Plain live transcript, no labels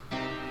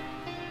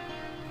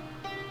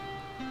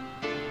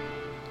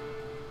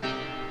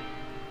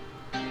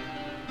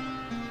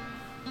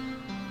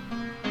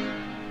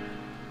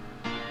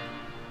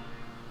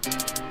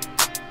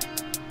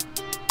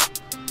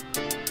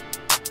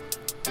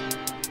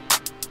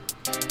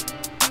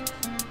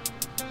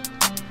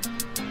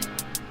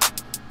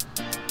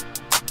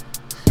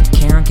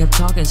kept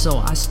talking, so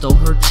I stole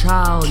her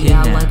child.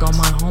 Yeah, I like all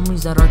my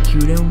homies that are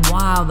cute and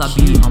wild. I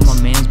be on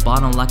my man's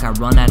bottom like I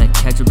run out of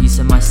ketchup. He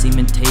said my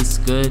semen tastes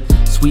good,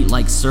 sweet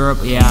like syrup.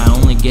 Yeah, I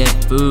only get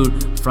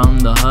food from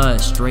the hut,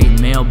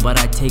 straight mail, but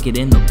I take it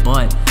in the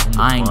butt.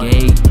 I ain't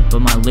gay, but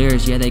my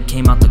lyrics, yeah, they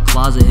came out the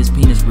closet. His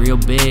penis real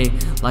big,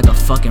 like a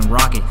fucking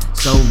rocket.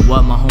 So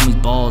what, my homie's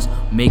balls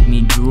make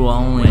me drool. I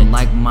only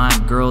like my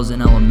girls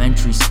in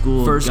elementary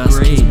school. First Gus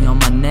grade. kissed me on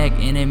my neck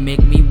and it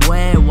make me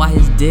wet. Why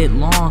his dick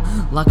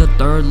long, like a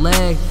third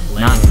leg?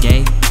 Not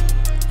gay,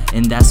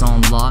 and that's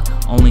on lock.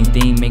 Only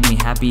thing make me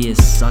happy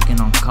is sucking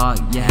on cock.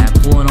 Yeah,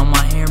 pulling on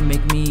my hair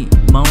make me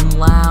moan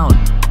loud.